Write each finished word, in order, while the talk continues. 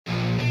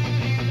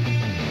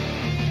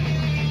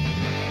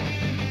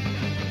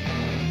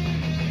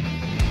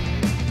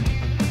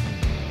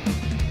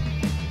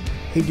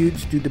Hey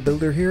dudes, Dude the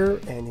Builder here,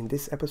 and in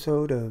this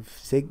episode of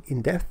Zig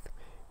in Depth,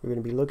 we're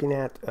going to be looking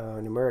at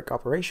numeric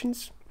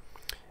operations.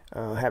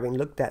 Having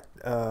looked at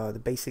the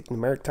basic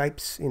numeric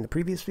types in the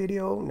previous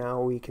video, now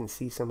we can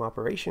see some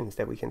operations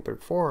that we can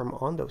perform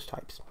on those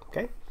types.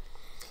 Okay,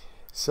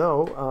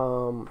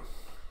 so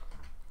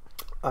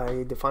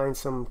I defined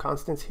some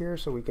constants here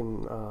so we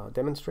can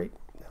demonstrate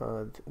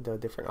the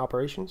different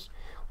operations.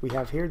 We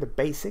have here the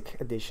basic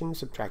addition,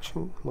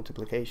 subtraction,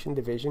 multiplication,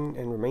 division,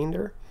 and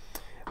remainder.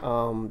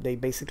 They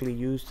basically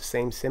use the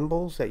same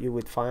symbols that you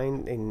would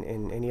find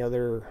in any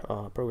other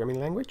programming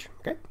language.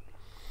 Okay.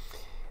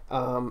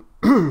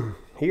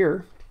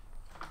 Here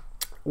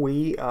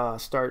we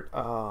start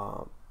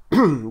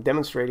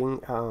demonstrating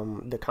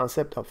the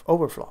concept of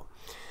overflow.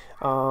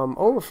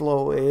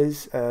 Overflow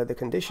is the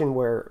condition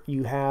where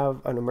you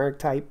have a numeric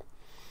type,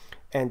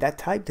 and that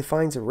type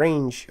defines a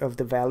range of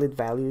the valid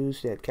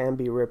values that can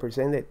be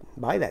represented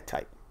by that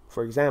type.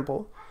 For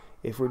example,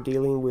 if we're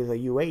dealing with a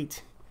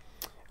U8,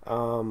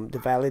 the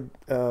valid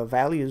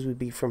values would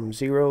be from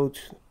 0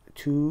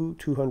 to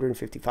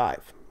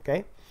 255.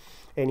 Okay,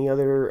 any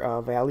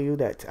other value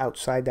that's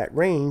outside that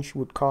range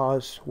would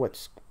cause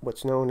what's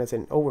known as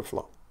an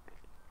overflow.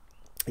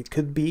 It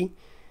could be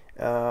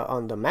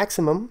on the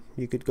maximum,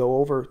 you could go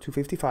over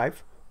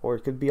 255, or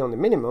it could be on the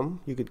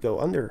minimum, you could go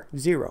under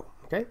 0.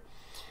 Okay,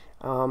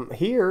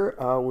 here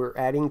we're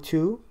adding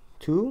 2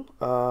 to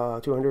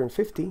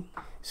 250,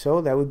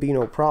 so that would be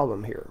no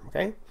problem here.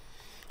 Okay.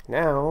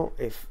 Now,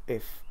 if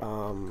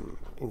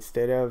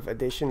instead of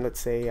addition, let's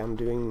say I'm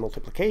doing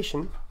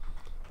multiplication,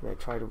 and I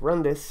try to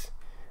run this,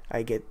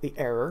 I get the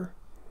error.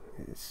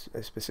 It's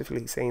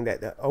specifically saying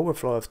that the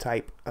overflow of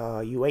type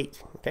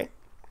U8, okay,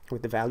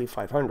 with the value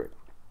 500.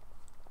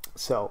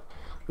 So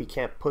we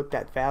can't put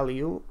that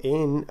value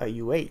in a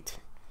U8.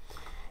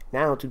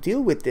 Now, to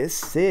deal with this,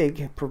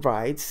 Zig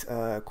provides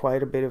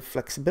quite a bit of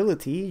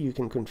flexibility. You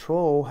can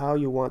control how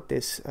you want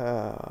this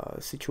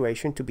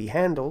situation to be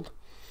handled.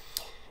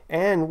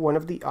 And one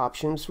of the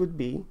options would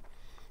be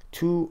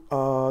to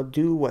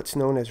do what's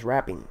known as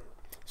wrapping.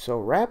 So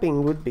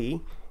wrapping would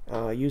be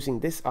using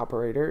this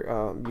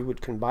operator. You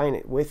would combine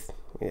it with,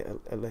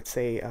 let's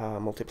say,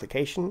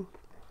 multiplication.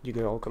 You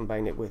could all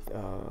combine it with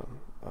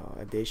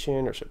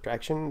addition or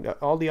subtraction.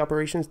 All the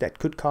operations that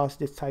could cause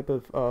this type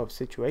of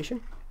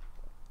situation.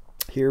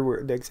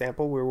 Here, the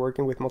example, we're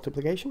working with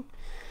multiplication.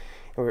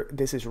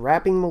 This is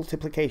wrapping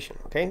multiplication,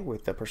 okay,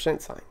 with the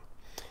percent sign.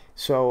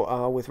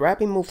 So with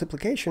wrapping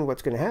multiplication,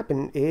 what's going to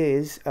happen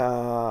is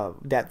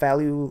that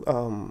value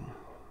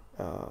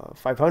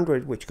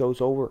 500, which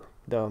goes over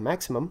the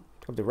maximum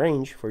of the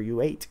range for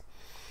U8,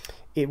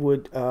 it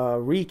would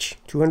reach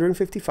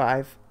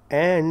 255,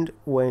 and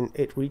when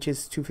it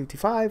reaches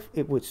 255,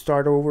 it would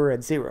start over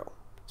at 0.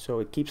 So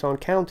it keeps on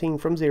counting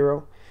from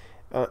 0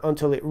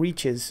 until it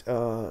reaches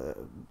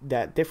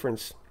that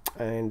difference,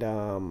 and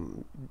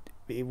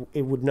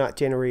it would not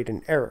generate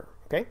an error.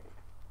 Okay.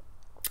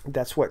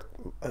 That's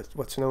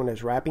what's known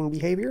as wrapping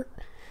behavior.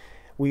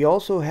 We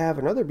also have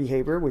another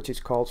behavior which is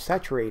called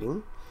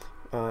saturating,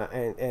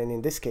 and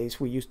in this case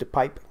we use the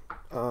pipe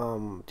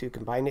to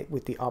combine it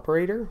with the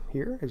operator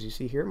here, as you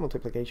see here,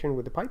 multiplication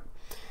with the pipe.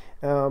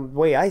 The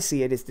way I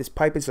see it is this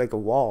pipe is like a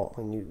wall,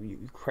 and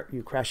you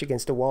crash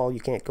against the wall,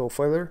 you can't go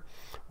further.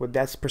 Well,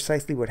 that's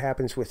precisely what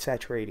happens with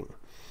saturating.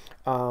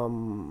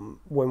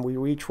 When we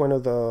reach one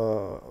of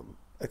the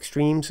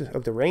extremes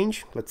of the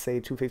range, let's say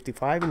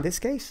 255 in this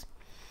case,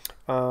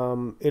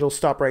 it'll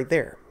stop right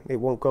there. It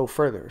won't go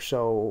further.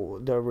 So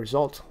the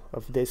result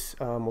of this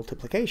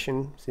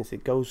multiplication, since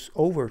it goes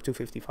over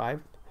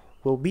 255,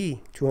 will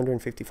be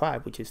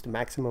 255, which is the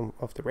maximum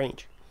of the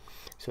range.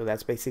 So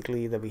that's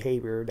basically the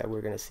behavior that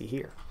we're going to see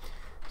here.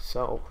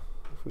 So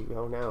if we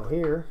go now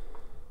here,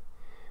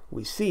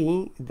 we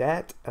see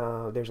that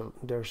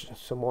there's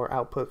some more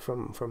output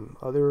from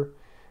other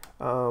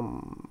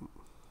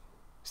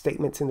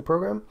statements in the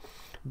program.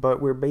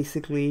 But we're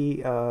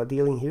basically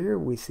dealing here.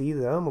 We see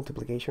the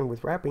multiplication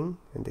with wrapping,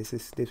 and this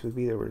would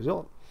be the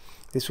result.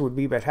 This would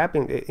be what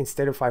happened.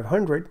 Instead of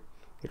 500,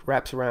 it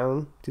wraps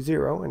around to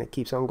 0, and it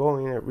keeps on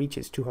going, and it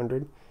reaches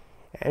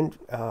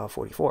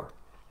 244.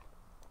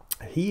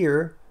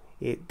 Here,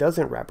 it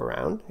doesn't wrap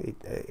around.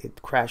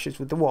 It crashes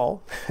with the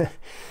wall,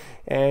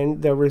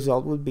 and the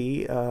result would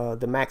be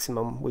the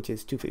maximum, which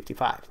is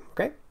 255.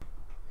 Okay.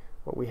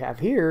 What we have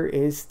here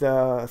is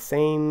the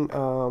same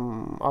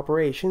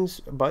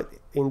operations, but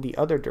in the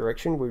other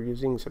direction. We're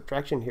using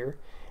subtraction here.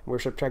 We're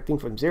subtracting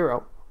from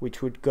 0,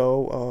 which would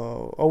go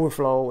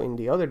overflow in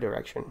the other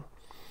direction,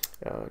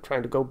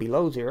 trying to go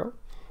below 0.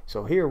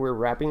 So here we're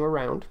wrapping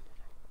around,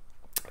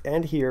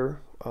 and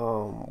here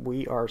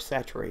we are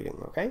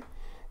saturating. Okay,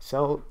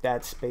 so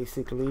that's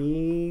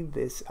basically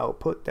this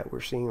output that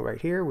we're seeing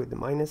right here with the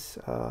minus,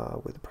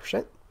 with the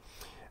percent.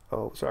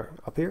 Oh, sorry,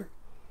 up here,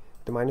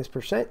 the minus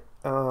percent.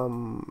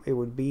 It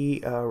would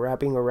be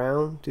wrapping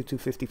around to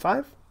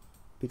 255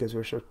 because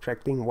we're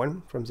subtracting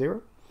 1 from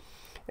 0,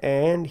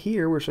 and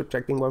here we're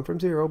subtracting 1 from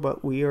 0,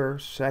 but we are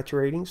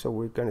saturating, so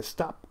we're going to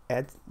stop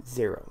at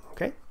 0.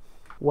 Okay,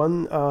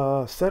 One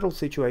subtle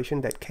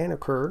situation that can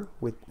occur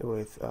with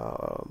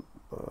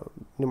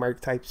numeric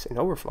types in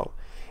overflow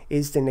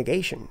is the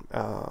negation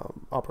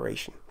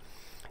operation.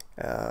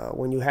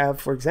 When you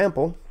have, for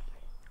example,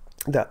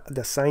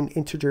 the signed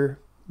integer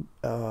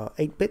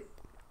 8-bit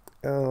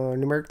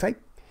numeric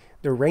type,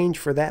 the range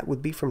for that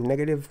would be from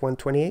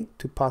 -128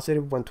 to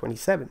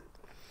 +127.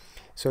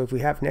 So if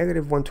we have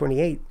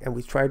 -128 and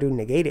we try to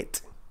negate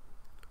it,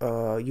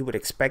 you would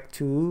expect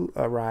to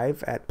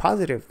arrive at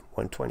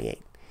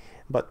 +128.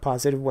 But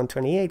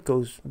 +128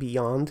 goes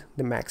beyond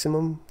the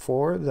maximum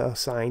for the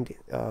assigned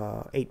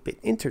 8-bit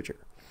integer.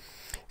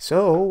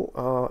 So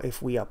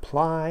if we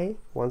apply,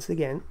 once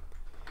again,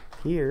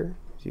 here,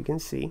 as you can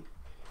see,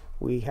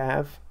 we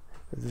have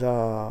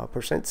the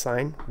percent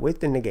sign with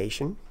the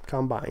negation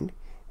combined.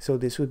 So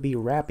this would be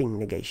wrapping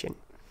negation.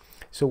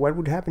 So what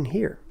would happen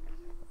here?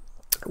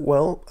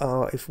 Well,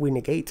 if we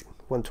negate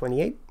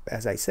 128,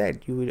 as I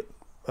said, you would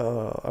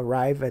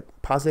arrive at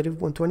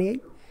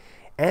 +128,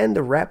 and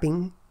the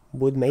wrapping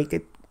would make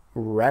it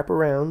wrap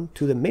around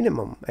to the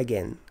minimum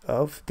again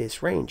of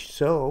this range.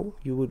 So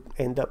you would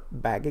end up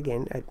back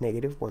again at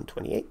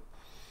 -128.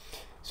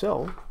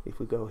 So if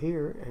we go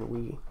here and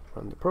we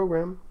run the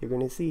program, you're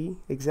going to see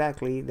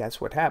exactly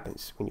that's what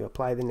happens. When you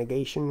apply the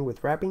negation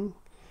with wrapping,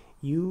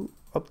 you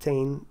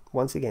obtain,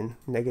 once again,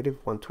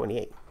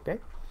 -128. Okay,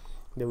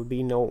 there would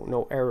be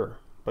no error,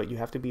 but you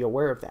have to be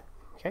aware of that.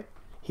 Okay,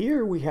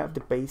 here we have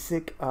the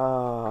basic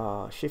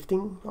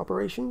shifting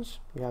operations.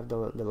 You have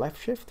the left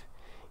shift.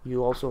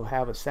 You also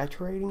have a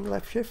saturating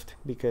left shift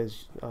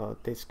because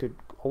this could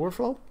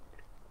overflow.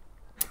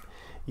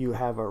 You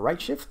have a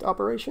right shift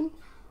operation.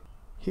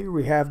 Here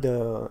we have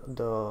the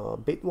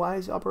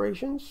bitwise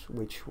operations,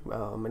 which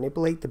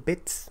manipulate the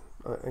bits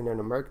in a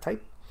numeric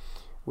type.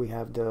 We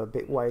have the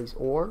bitwise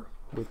OR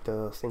with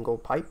the single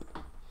pipe,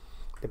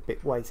 the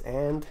bitwise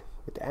AND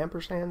with the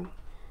ampersand,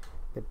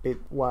 the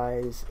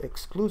bitwise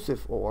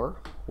exclusive OR,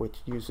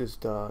 which uses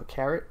the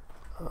caret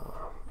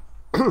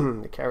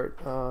the caret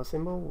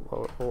symbol,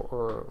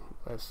 or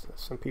as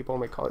some people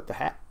may call it, the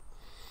hat.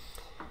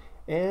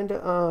 And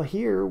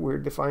here we're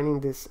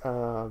defining this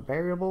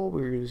variable.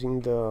 We're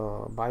using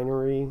the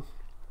binary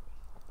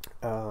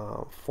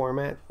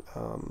format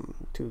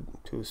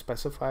to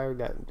specify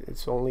that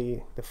it's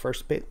only the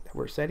first bit that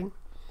we're setting.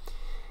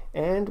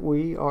 And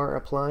we are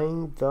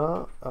applying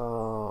the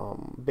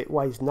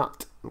bitwise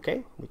NOT,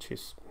 okay, which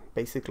is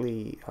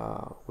basically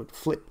would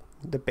flip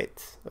the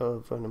bits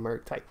of a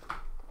numeric type.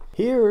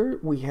 Here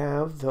we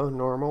have the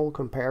normal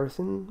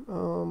comparison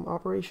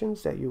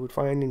operations that you would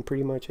find in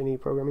pretty much any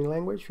programming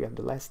language. You have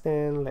the less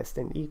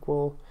than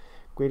equal,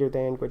 greater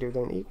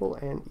than equal,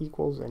 and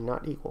equals and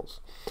not equals.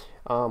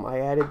 I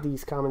added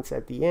these comments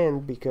at the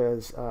end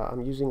because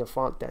I'm using a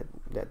font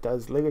that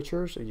does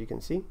ligatures, as you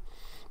can see.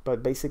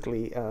 But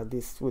basically,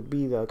 this would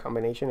be the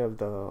combination of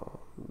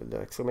the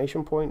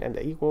exclamation point and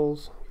the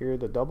equals. Here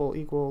the double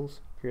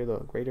equals, here the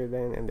greater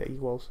than and the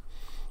equals.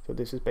 So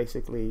this is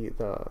basically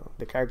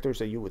the characters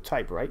that you would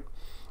type, right?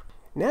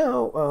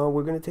 Now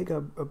we're going to take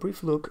a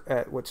brief look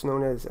at what's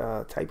known as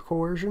type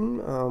coercion.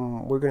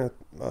 We're going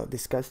to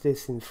discuss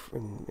this in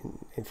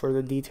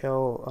further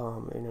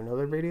detail in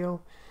another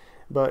video,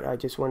 but I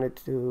just wanted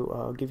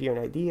to give you an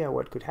idea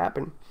what could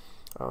happen.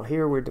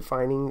 Here we're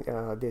defining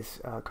this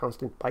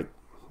constant pipe,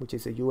 which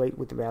is a U8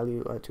 with the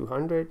value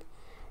 200.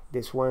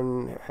 This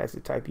one has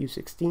the type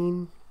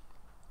U16.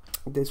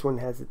 This one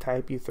has the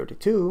type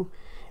U32.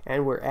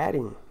 And we're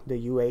adding the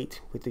U8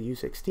 with the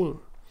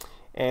U16,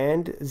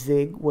 and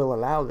Zig will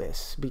allow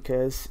this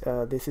because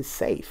this is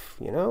safe.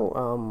 You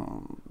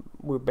know,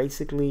 we're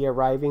basically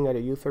arriving at a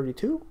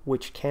U32,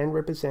 which can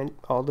represent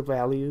all the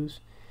values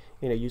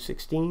in a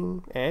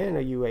U16 and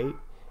a U8,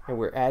 and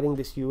we're adding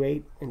this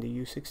U8 and the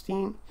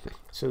U16.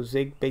 So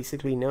Zig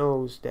basically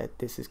knows that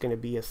this is going to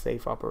be a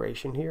safe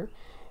operation here,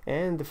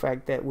 and the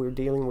fact that we're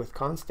dealing with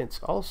constants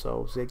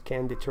also, Zig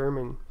can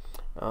determine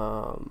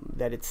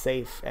that it's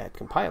safe at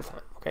compile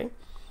time. Okay,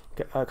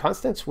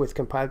 constants with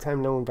compile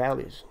time known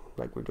values,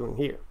 like we're doing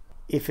here.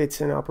 If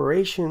it's an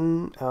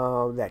operation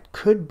that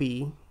could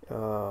be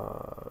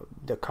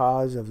the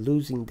cause of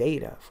losing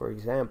data, for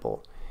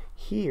example,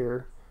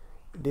 here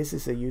this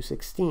is a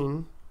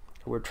U16.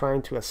 We're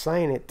trying to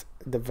assign it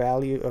the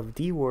value of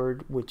D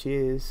word, which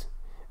is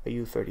a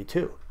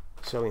U32.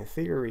 So in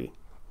theory,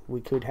 we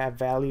could have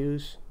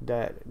values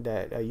that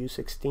a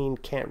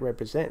U16 can't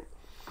represent.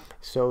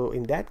 So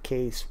in that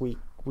case,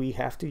 we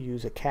have to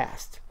use a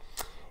cast.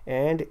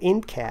 And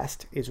int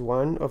cast is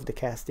one of the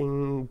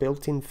casting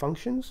built-in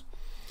functions.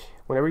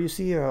 Whenever you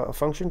see a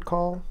function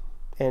call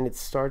and it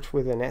starts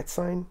with an @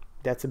 sign,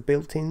 that's a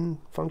built-in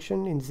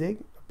function in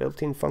Zig.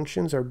 Built-in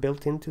functions are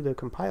built into the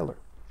compiler.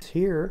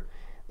 Here,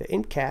 the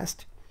int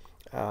cast,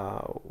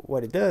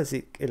 what it does,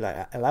 it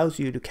allows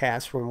you to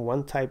cast from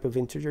one type of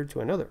integer to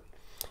another.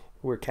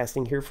 We're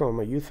casting here from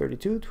a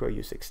U32 to a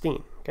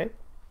U16. Okay.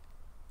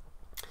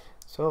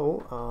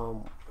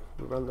 So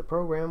we run the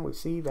program. We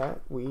see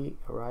that we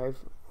arrive.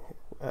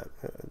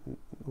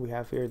 We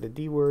have here the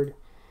D word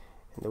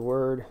and the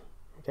word,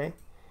 okay,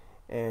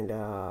 and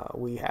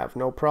we have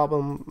no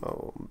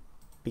problem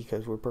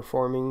because we're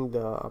performing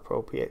the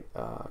appropriate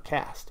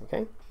cast.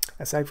 Okay.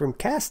 Aside from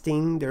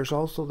casting, there's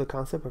also the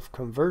concept of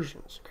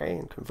conversions. Okay,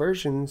 and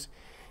conversions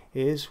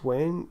is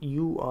when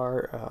you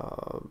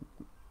are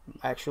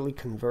actually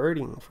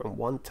converting from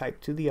one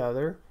type to the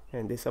other,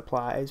 and this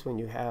applies when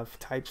you have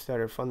types that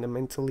are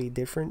fundamentally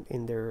different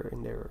in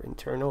their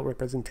internal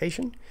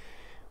representation,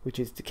 which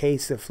is the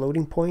case of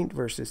floating point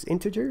versus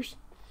integers.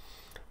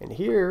 And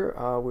here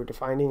we're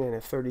defining an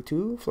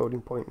F32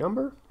 floating point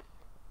number,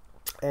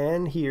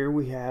 and here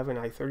we have an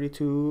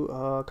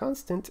I32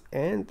 constant,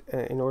 and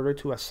in order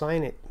to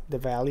assign it the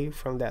value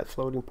from that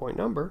floating point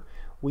number,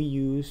 we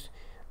use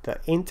the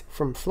int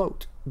from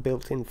float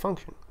built-in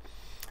function.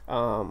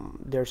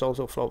 There's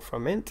also float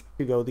from int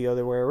to go the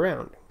other way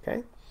around.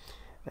 Okay,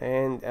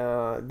 and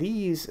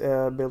these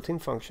built-in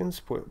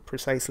functions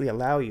precisely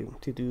allow you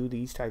to do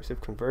these types of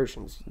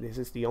conversions. This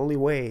is the only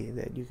way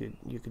that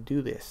you could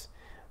do this.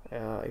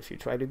 If you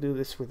try to do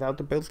this without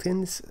the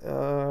built-ins,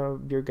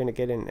 you're going to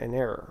get an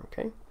error.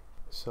 Okay,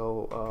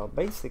 so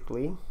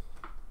basically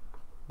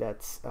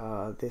that's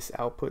this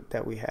output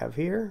that we have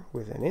here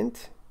with an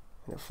int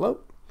and a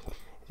float.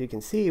 As you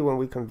can see, when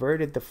we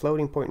converted the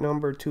floating point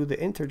number to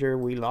the integer,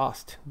 we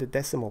lost the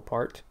decimal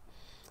part.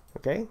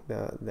 Okay,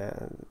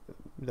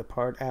 the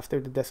part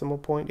after the decimal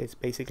point is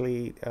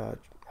basically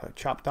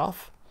chopped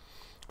off,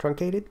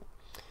 truncated.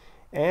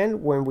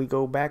 And when we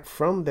go back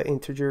from the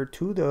integer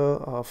to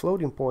the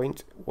floating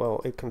point,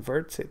 well, it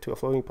converts it to a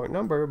floating point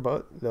number,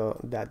 but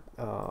that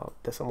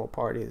decimal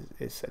part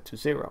is set to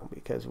 0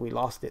 because we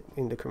lost it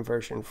in the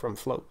conversion from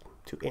float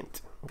to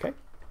int. Okay.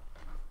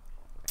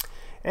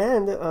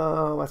 And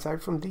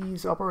aside from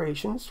these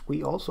operations,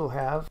 we also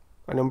have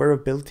a number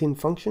of built-in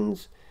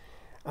functions.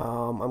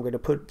 I'm going to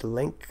put the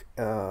link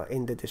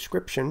in the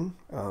description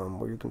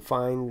where you can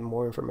find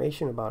more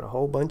information about a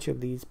whole bunch of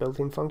these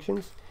built-in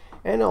functions,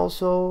 and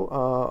also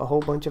a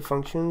whole bunch of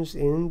functions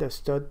in the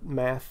stud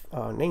math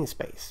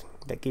namespace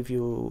that give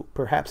you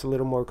perhaps a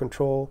little more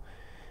control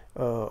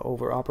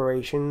over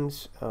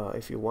operations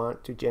if you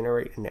want to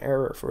generate an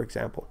error, for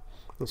example,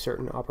 in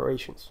certain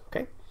operations.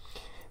 Okay,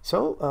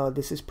 so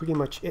this is pretty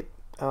much it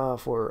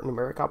for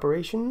numeric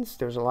operations.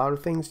 There's a lot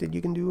of things that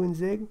you can do in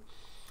Zig.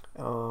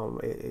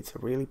 It's a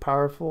really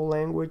powerful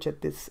language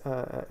at this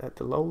at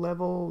the low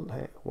level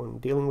when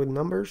dealing with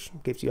numbers.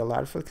 It gives you a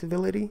lot of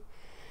flexibility,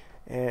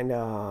 and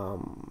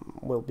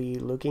we'll be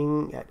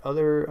looking at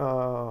other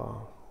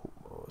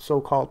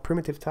so-called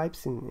primitive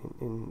types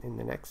in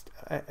the next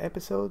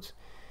episodes.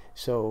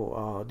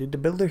 So do the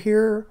builder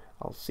here.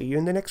 I'll see you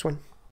in the next one.